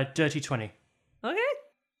 Dirty 20. Okay.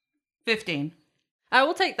 15. I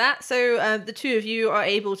will take that. So the two of you are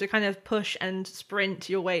able to kind of push and sprint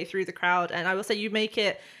your way through the crowd. And I will say you make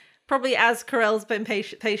it probably as Corell's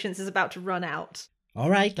patience is about to run out. All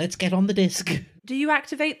right, let's get on the disc. Do you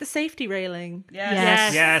activate the safety railing?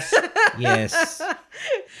 Yes. Yes. Yes.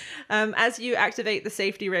 As you activate the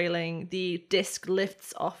safety railing, the disc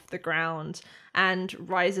lifts off the ground and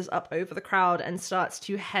rises up over the crowd and starts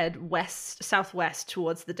to head southwest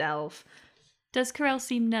towards the delve. Does Corell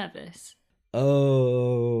seem nervous?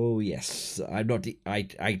 Oh, yes. I'm not.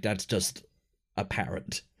 That's just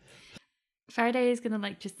apparent. Faraday is going to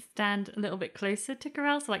like just stand a little bit closer to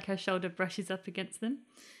Corell, so like her shoulder brushes up against them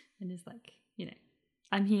and is like,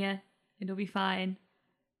 I'm here. It'll be fine.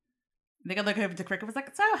 They can look over to Cricket and was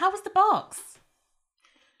like, so how was the box?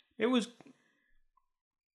 It was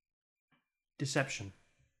deception.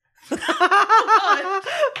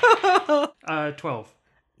 12.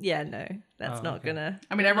 Yeah, no, that's not okay. gonna.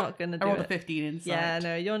 I mean, you're I not gonna do rolled a it. 15 inside. Yeah,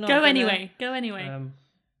 no, you're not. Go gonna... anyway. Go anyway.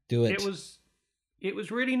 Do it. It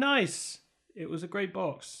was really nice. It was a great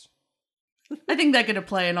box. I think they're going to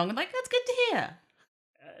play along and like, that's good to hear.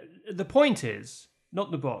 The point is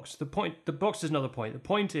not the box. The box is not the point. The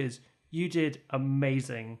point is you did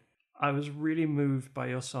amazing. I was really moved by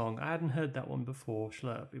your song. I hadn't heard that one before,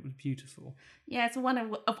 Schlurp. It was beautiful. Yeah, it's one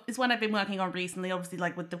I've been working on recently, obviously,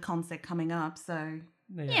 like with the concert coming up. So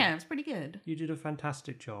yeah, it's pretty good. You did a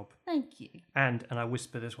fantastic job. Thank you. And I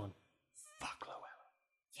whisper this one. Fuck Luella.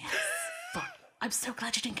 Yes. Fuck. I'm so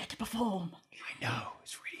glad you didn't get to perform. I know.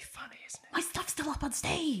 It's really funny, isn't it? My stuff's still up on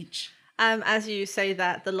stage. As you say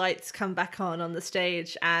that, the lights come back on the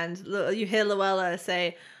stage, and you hear Luella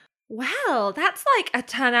say, "Well, that's like a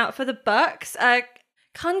turnout for the Bucks.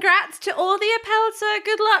 Congrats to all the Appelter.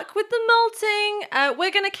 Good luck with the molting.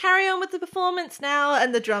 We're going to carry on with the performance now."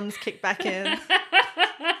 And the drums kick back in.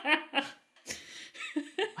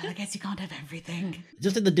 Well, I guess you can't have everything.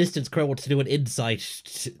 Just in the distance, Crow wants to do an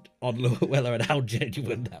insight on Luella and how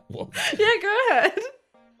genuine that was. Yeah, go ahead.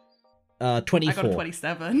 24. I got a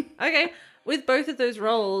 27. Okay, with both of those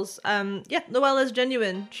rolls, Luella's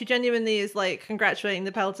genuine. She genuinely is like congratulating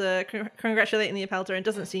the Appelter, and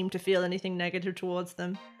doesn't seem to feel anything negative towards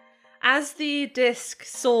them. As the disc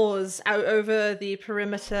soars out over the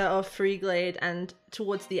perimeter of Freeglade and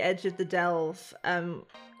towards the edge of the delve,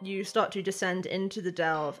 you start to descend into the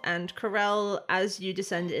delve. And Corell, as you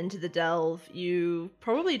descend into the delve, you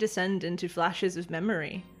probably descend into flashes of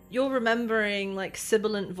memory. You're remembering like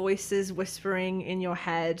sibilant voices whispering in your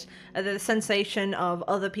head, the sensation of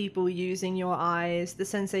other people using your eyes, the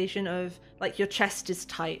sensation of like your chest is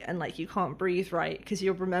tight and like you can't breathe right because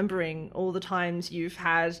you're remembering all the times you've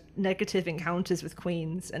had negative encounters with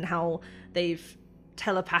queens and how they've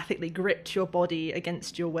telepathically gripped your body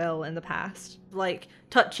against your will in the past. Like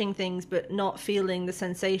touching things but not feeling the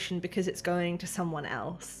sensation because it's going to someone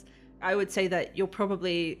else. I would say that you're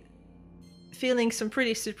probably feeling some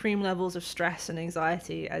pretty supreme levels of stress and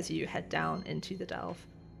anxiety as you head down into the delve.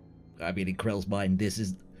 I mean, in Krell's mind, this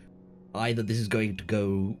is going to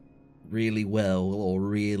go really well or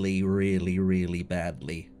really, really, really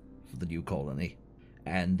badly for the new colony.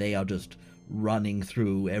 And they are just running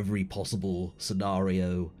through every possible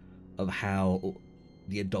scenario of how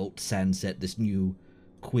the adult Sunset, this new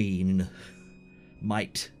queen,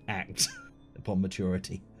 might act upon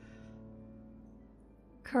maturity.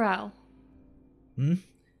 Corral. Hmm?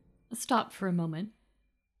 Stop for a moment.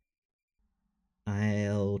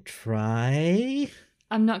 I'll try.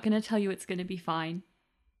 I'm not going to tell you it's going to be fine.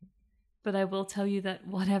 But I will tell you that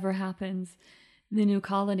whatever happens, the new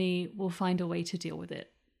colony will find a way to deal with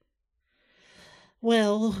it.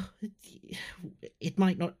 Well, it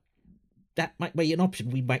might not. That might be an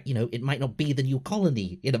option. We might, it might not be the new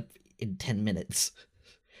colony in 10 minutes.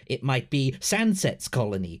 It might be Sunset's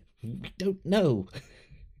colony. We don't know.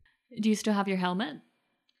 Do you still have your helmet?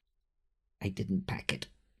 I didn't pack it.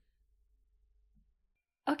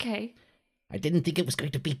 Okay. I didn't think it was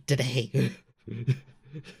going to be today.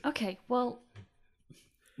 Okay, well,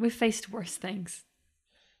 we've faced worse things.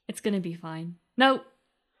 It's going to be fine. No,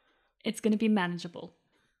 it's going to be manageable.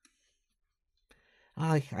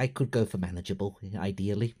 I could go for manageable,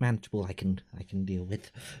 ideally. Manageable I can deal with.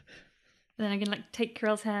 And then I can take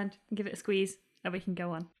Corell's hand and give it a squeeze, and we can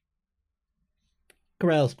go on.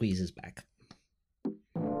 Corell squeezes back. How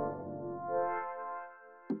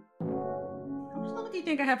much longer do you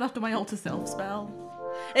think I have left on my alter self spell?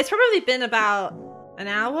 It's probably been about an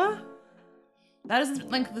hour. That is the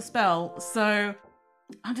length of the spell, so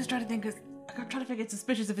I'm just trying to think. I'm trying to figure it's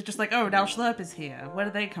suspicious if it's just like, oh, now Schlurp is here. Where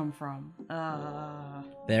do they come from?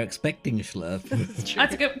 They're expecting Schlurp.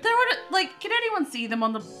 That's good. Can anyone see them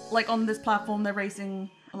on this platform they're racing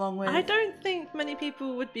along with... I don't think many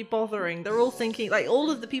people would be bothering. They're all thinking, like, all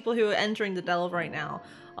of the people who are entering the delve right now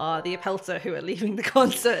are the Apelta who are leaving the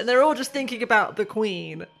concert, and they're all just thinking about the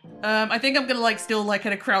queen. I think I'm gonna, still,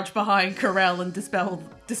 kind of crouch behind Corel and dispel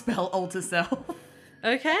Alter Self.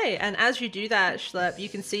 Okay, and as you do that, Schlepp, you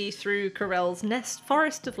can see through Corel's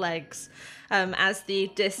forest of legs, as the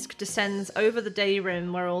disc descends over the day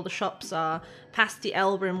rim where all the shops are, past the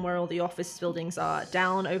L rim where all the office buildings are,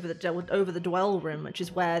 down over the dwell rim, which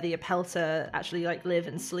is where the Apelta actually live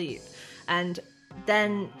and sleep, and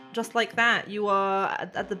then just like that, you are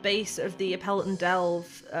at the base of the Apelton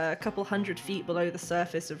Delve, a couple 100 feet below the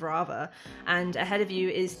surface of Rava, and ahead of you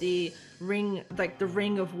is the ring, the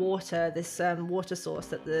ring of water, this water source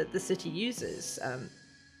that the city uses,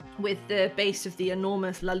 with the base of the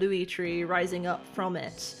enormous Lalui tree rising up from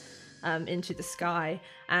it into the sky.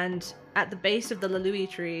 And at the base of the Lalui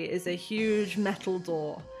tree is a huge metal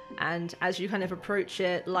door, and as you kind of approach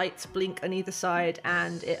it, lights blink on either side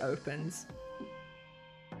and it opens.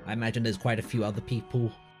 I imagine there's quite a few other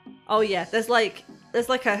people. Oh yeah, there's like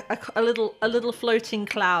a little floating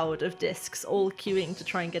cloud of discs all queuing to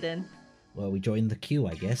try and get in. Well, we joined the queue,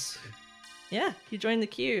 I guess. Yeah, you join the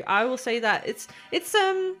queue. I will say that it's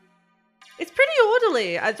pretty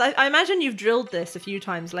orderly. I imagine you've drilled this a few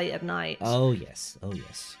times late at night. Oh yes.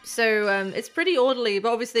 So it's pretty orderly,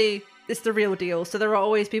 but obviously it's the real deal. So there are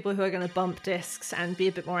always people who are going to bump discs and be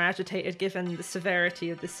a bit more agitated given the severity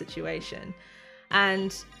of this situation.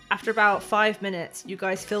 And after about 5 minutes, you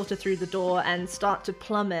guys filter through the door and start to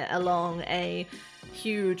plummet along a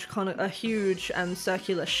huge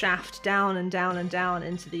circular shaft down and down and down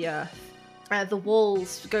into the earth. The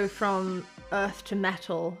walls go from earth to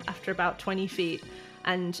metal after about 20 feet,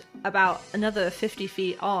 and about another 50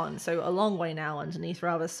 feet on, so a long way now underneath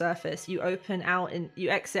Rava's surface, you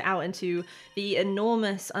exit out into the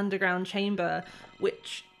enormous underground chamber,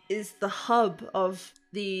 which is the hub of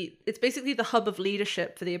it's basically the hub of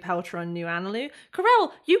leadership for the Apelta on New Analu.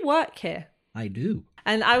 Corel, you work here. I do.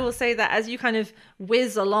 And I will say that as you kind of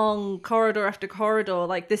whiz along corridor after corridor,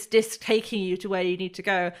 this disc taking you to where you need to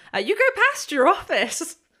go, you go past your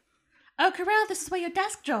office. Oh, Corel, this is where your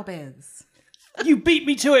desk job is. You beat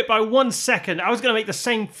me to it by 1 second. I was going to make the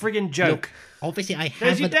same friggin' joke. Look, obviously I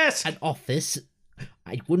There's have your desk. an office.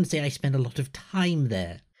 I wouldn't say I spend a lot of time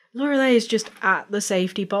there. Lorelei is just at the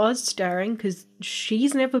safety bars staring because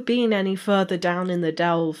she's never been any further down in the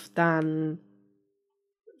delve than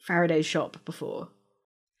Faraday's shop before.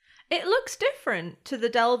 It looks different to the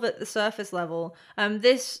delve at the surface level.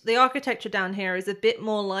 The architecture down here is a bit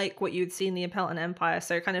more like what you'd see in the Apelton Empire,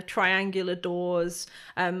 so kind of triangular doors,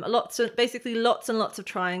 lots and lots of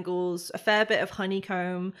triangles, a fair bit of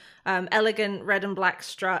honeycomb, elegant red and black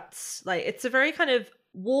struts. It's a very kind of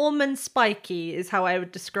warm and spiky is how I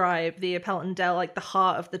would describe the Apelton Delve, the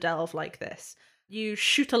heart of the delve like this. You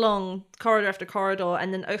shoot along corridor after corridor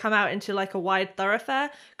and then come out into a wide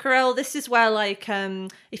thoroughfare. Corel, this is where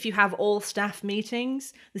if you have all staff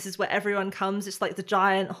meetings, this is where everyone comes. It's like the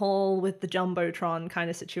giant hall with the Jumbotron kind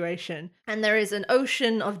of situation. And there is an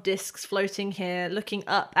ocean of discs floating here looking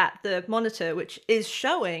up at the monitor, which is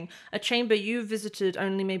showing a chamber you've visited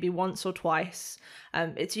only maybe once or twice.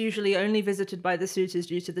 It's usually only visited by the suitors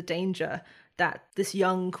due to the danger that this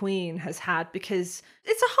young queen has had, because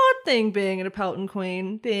it's a hard thing being an Apelton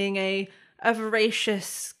queen, being a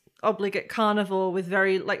voracious, obligate carnivore with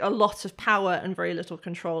a lot of power and very little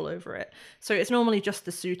control over it. So it's normally just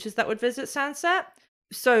the suitors that would visit Sunset.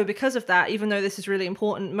 So because of that, even though this is really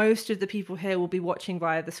important, most of the people here will be watching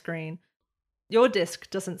via the screen. Your disc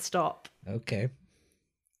doesn't stop. Okay.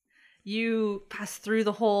 You pass through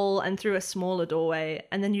the hall and through a smaller doorway,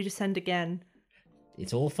 and then you descend again.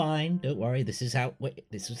 It's all fine. Don't worry. This is how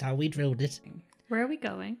we drilled it. Where are we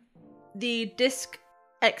going? The disc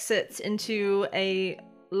exits into a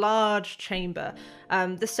large chamber.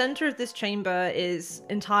 The center of this chamber is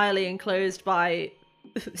entirely enclosed by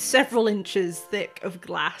several inches thick of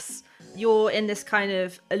glass. You're in this kind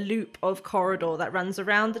of a loop of corridor that runs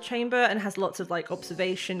around the chamber and has lots of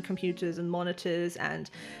observation computers and monitors, and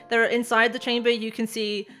inside the chamber you can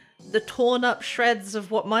see the torn up shreds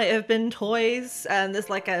of what might have been toys, and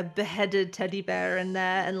there's a beheaded teddy bear in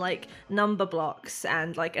there, and number blocks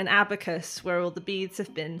and an abacus where all the beads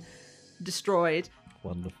have been destroyed.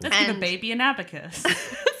 Wonderful. Let's give a baby an abacus.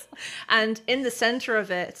 And in the center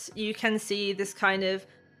of it you can see this kind of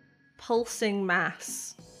pulsing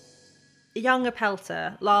mass. Young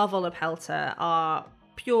Apelta, larval Apelta, are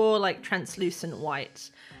pure translucent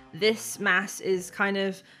white. This mass is kind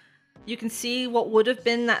of You can see what would have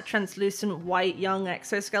been that translucent white young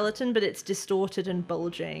exoskeleton, but it's distorted and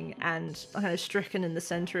bulging and kind of stricken in the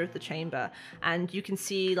center of the chamber. And you can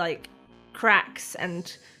see like cracks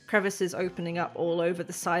and crevices opening up all over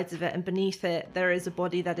the sides of it, and beneath it there is a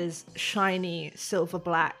body that is shiny, silver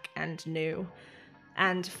black and new.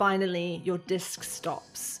 And finally your disc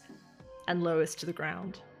stops and lowers to the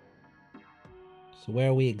ground. So where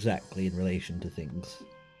are we exactly in relation to things?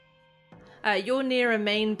 You're near a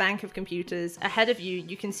main bank of computers. Ahead of you,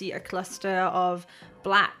 you can see a cluster of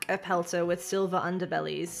black Apelta with silver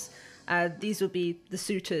underbellies. These will be the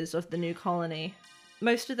suitors of the new colony.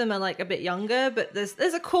 Most of them are like a bit younger, but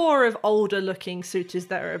there's a core of older looking suitors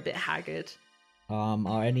that are a bit haggard.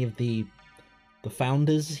 Are any of the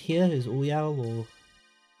founders here? Is Uyal or...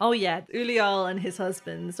 Oh yeah, Ulial and his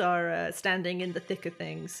husbands are standing in the thick of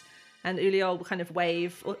things. And Ulial will kind of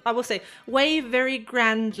wave, or I will say, wave very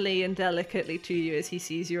grandly and delicately to you as he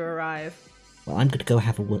sees you arrive. Well, I'm gonna go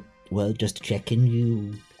have a word just to check in.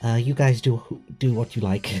 You guys do what you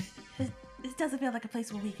like. This doesn't feel like a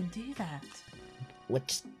place where we can do that.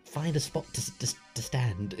 Let's find a spot to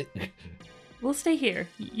stand. We'll stay here.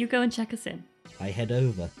 You go and check us in. I head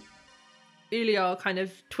over. Ulial kind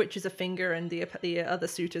of twitches a finger and the other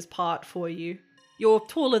suitors part for you. You're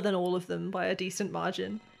taller than all of them by a decent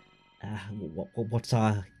margin. What's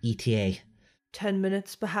our ETA? 10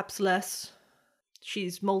 minutes, perhaps less.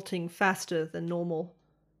 She's molting faster than normal.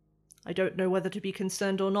 I don't know whether to be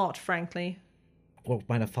concerned or not, frankly. What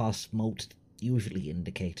might a fast molt usually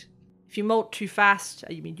indicate? If you molt too fast,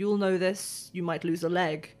 I mean, you'll know this, you might lose a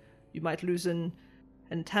leg. You might lose an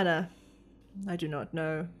antenna. I do not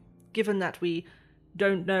know. Given that we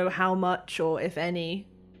don't know how much, or if any,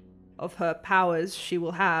 of her powers she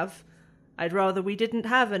will have, I'd rather we didn't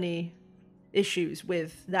have any issues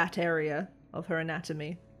with that area of her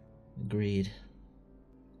anatomy. Agreed.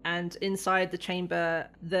 And inside the chamber,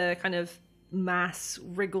 the kind of mass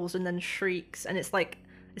wriggles and then shrieks, and it's like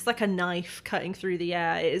a knife cutting through the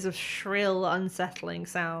air. It is a shrill, unsettling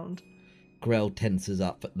sound. Grell tenses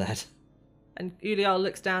up at that. And Ulial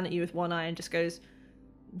looks down at you with one eye and just goes,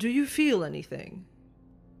 "Do you feel anything?"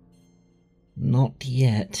 Not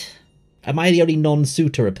yet. Am I the only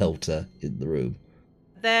non-suitor Apelta in the room?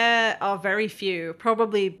 There are very few,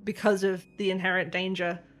 probably because of the inherent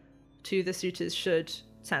danger to the suitors should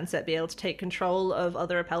Sunset be able to take control of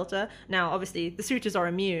other Apelta. Now, obviously, the suitors are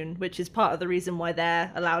immune, which is part of the reason why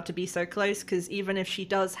they're allowed to be so close, because even if she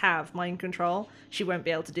does have mind control, she won't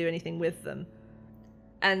be able to do anything with them.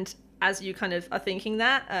 And as you kind of are thinking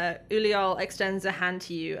that, Ulial extends a hand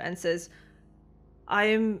to you and says,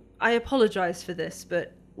 I apologize for this,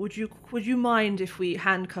 but would you mind if we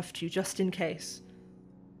handcuffed you just in case?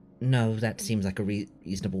 No, that seems like a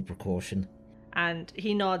reasonable precaution. And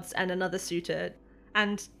he nods, and another suitor.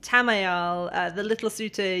 And Tamayal, the little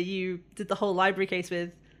suitor you did the whole library case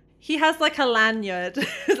with, he has like a lanyard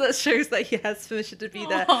that shows that he has permission to be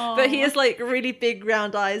there. Aww. But he has like really big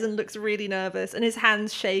round eyes and looks really nervous, and his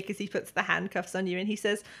hands shake as he puts the handcuffs on you, and he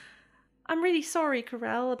says, "I'm really sorry,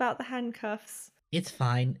 Corel, about the handcuffs." It's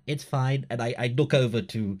fine. And I look over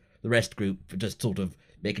to the rest group and just sort of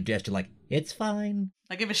make a gesture like, it's fine.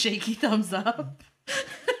 I give a shaky thumbs up.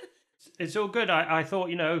 It's all good. I thought,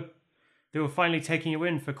 they were finally taking you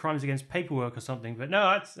in for crimes against paperwork or something, but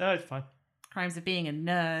no, it's fine. Crimes of being a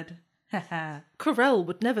nerd. Corel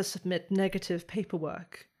would never submit negative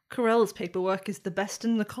paperwork. Corel's paperwork is the best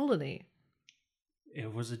in the colony.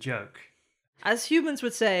 It was a joke. As humans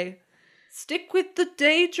would say, stick with the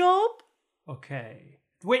day job. Okay.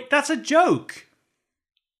 Wait, that's a joke!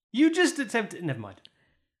 You just attempted... Never mind.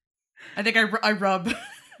 I think I rub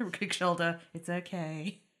Rick's shoulder. It's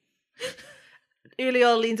okay.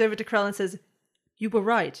 Ulial leans over to Krell and says, "You were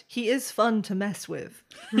right. He is fun to mess with."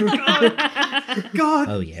 God!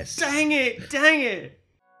 Oh, yes. Dang it!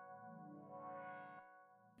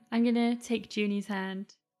 I'm gonna take Junie's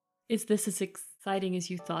hand. Is this as exciting as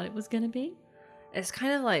you thought it was gonna be? It's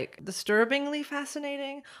kind of like disturbingly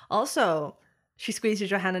fascinating. Also, she squeezes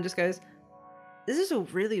your hand and just goes, "This is a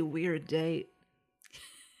really weird date."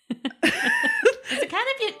 Is it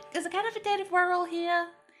kind of a date if we're all here?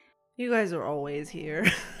 You guys are always here.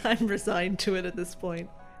 I'm resigned to it at this point.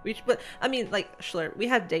 But I mean, like, Schlur, we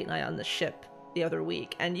had date night on the ship the other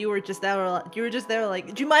week, and you were just there like,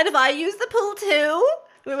 "Do you mind if I use the pool too?"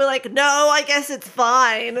 We were like, "No, I guess it's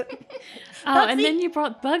fine." Oh, and then you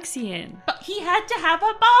brought Bugsy in. But he had to have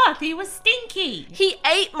a bath. He was stinky. He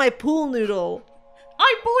ate my pool noodle,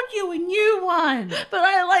 I bought you a new one. but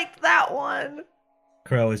I liked that one.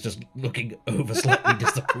 Crow is just looking over slightly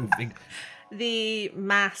disapproving. The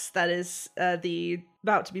mass that is the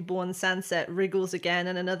about to be born Sunset wriggles again,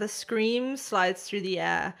 and another scream slides through the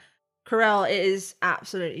air. Corel, it is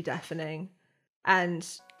absolutely deafening, and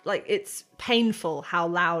like it's painful how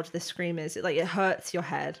loud this scream is. It hurts your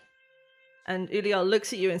head. And Uliel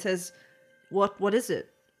looks at you and says, "What is it?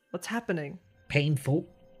 What's happening? Painful.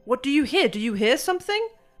 What do you hear? Do you hear something?"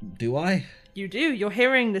 Do I? You do. You're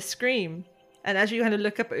hearing the scream, and as you kind of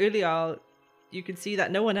look up at Uliel, you can see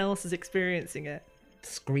that no one else is experiencing it.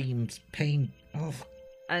 Screams, pain. Oh.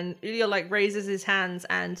 And Uliel raises his hands,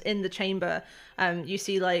 and in the chamber, you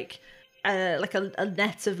see a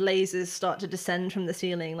net of lasers start to descend from the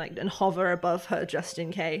ceiling, and hover above her just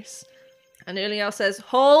in case. And Uliel says,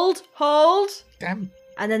 "Hold, hold!" Damn.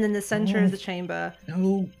 And then in the center of the chamber,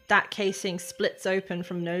 No. that casing splits open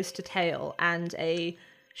from nose to tail, and a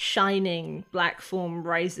shining black form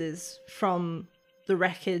rises from the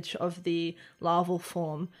wreckage of the larval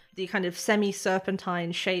form, the kind of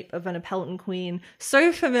semi-serpentine shape of an Apelton queen,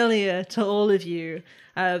 so familiar to all of you,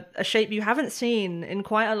 a shape you haven't seen in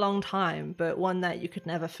quite a long time, but one that you could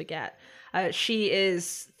never forget. She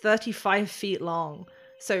is 35 feet long,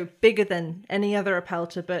 so bigger than any other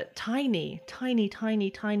Apelta, but tiny, tiny, tiny,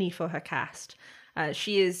 tiny for her caste.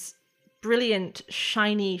 She is brilliant,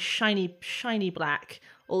 shiny, shiny, shiny black,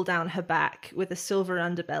 all down her back, with a silver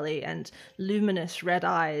underbelly and luminous red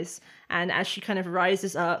eyes. And as she kind of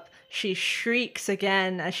rises up, she shrieks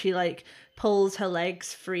again as she pulls her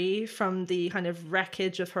legs free from the kind of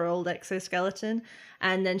wreckage of her old exoskeleton,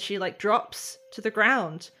 and then she drops to the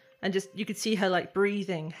ground, and just you could see her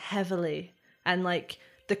breathing heavily, and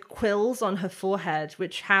the quills on her forehead,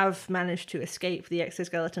 which have managed to escape the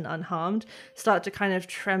exoskeleton unharmed, start to kind of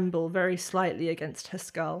tremble very slightly against her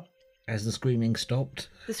skull. As the screaming stopped?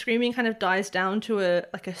 The screaming kind of dies down to a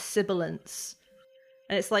sibilance.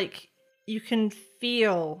 And it's you can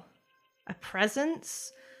feel a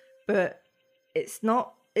presence, but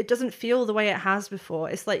it doesn't feel the way it has before.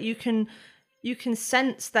 It's you can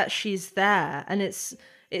sense that she's there, and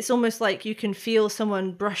it's almost like you can feel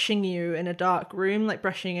someone brushing you in a dark room,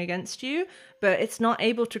 brushing against you, but it's not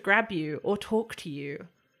able to grab you or talk to you.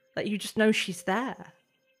 You just know she's there.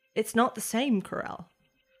 It's not the same, Corel.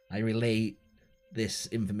 I relay this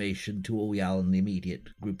information to Oyal and the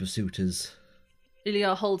immediate group of suitors.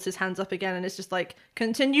 Uliel holds his hands up again and it's just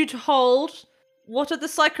continue to hold. What are the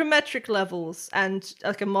psychometric levels? And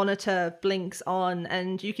a monitor blinks on,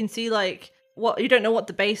 and you can see you don't know what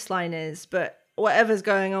the baseline is, but whatever's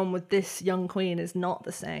going on with this young queen is not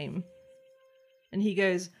the same. And he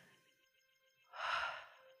goes,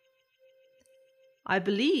 "I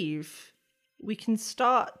believe we can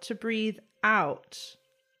start to breathe out."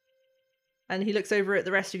 And he looks over at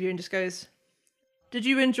the rest of you and just goes, "Did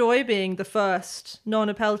you enjoy being the first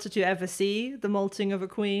non-Apelta to ever see the molting of a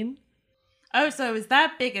queen?" Oh, so is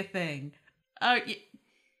that big a thing? Oh,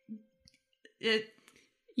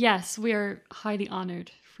 Yes, we are highly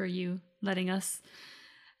honored for you letting us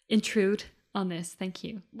intrude on this. Thank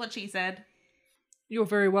you. what she said. "You're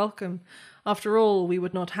very welcome. After all, we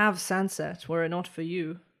would not have Sunset were it not for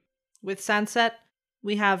you. With Sunset,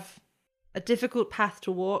 we have a difficult path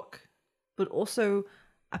to walk, but also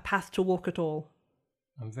a path to walk at all."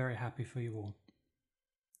 I'm very happy for you all.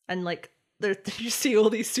 And you see all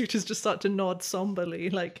these suitors just start to nod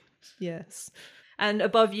somberly, yes. And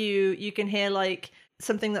above you, you can hear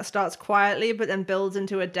something that starts quietly but then builds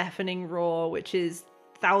into a deafening roar, which is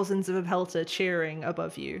thousands of Apelta cheering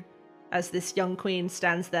above you as this young queen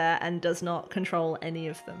stands there and does not control any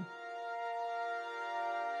of them.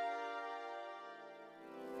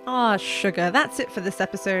 Ah, sugar, that's it for this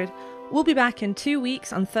episode. We'll be back in 2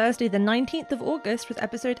 weeks on Thursday the 19th of August with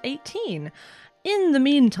episode 18. In the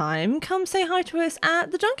meantime, come say hi to us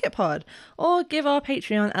at the Junket Pod, or give our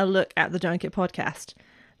Patreon a look at the Junket Podcast.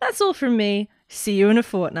 That's all from me. See you in a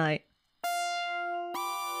fortnight.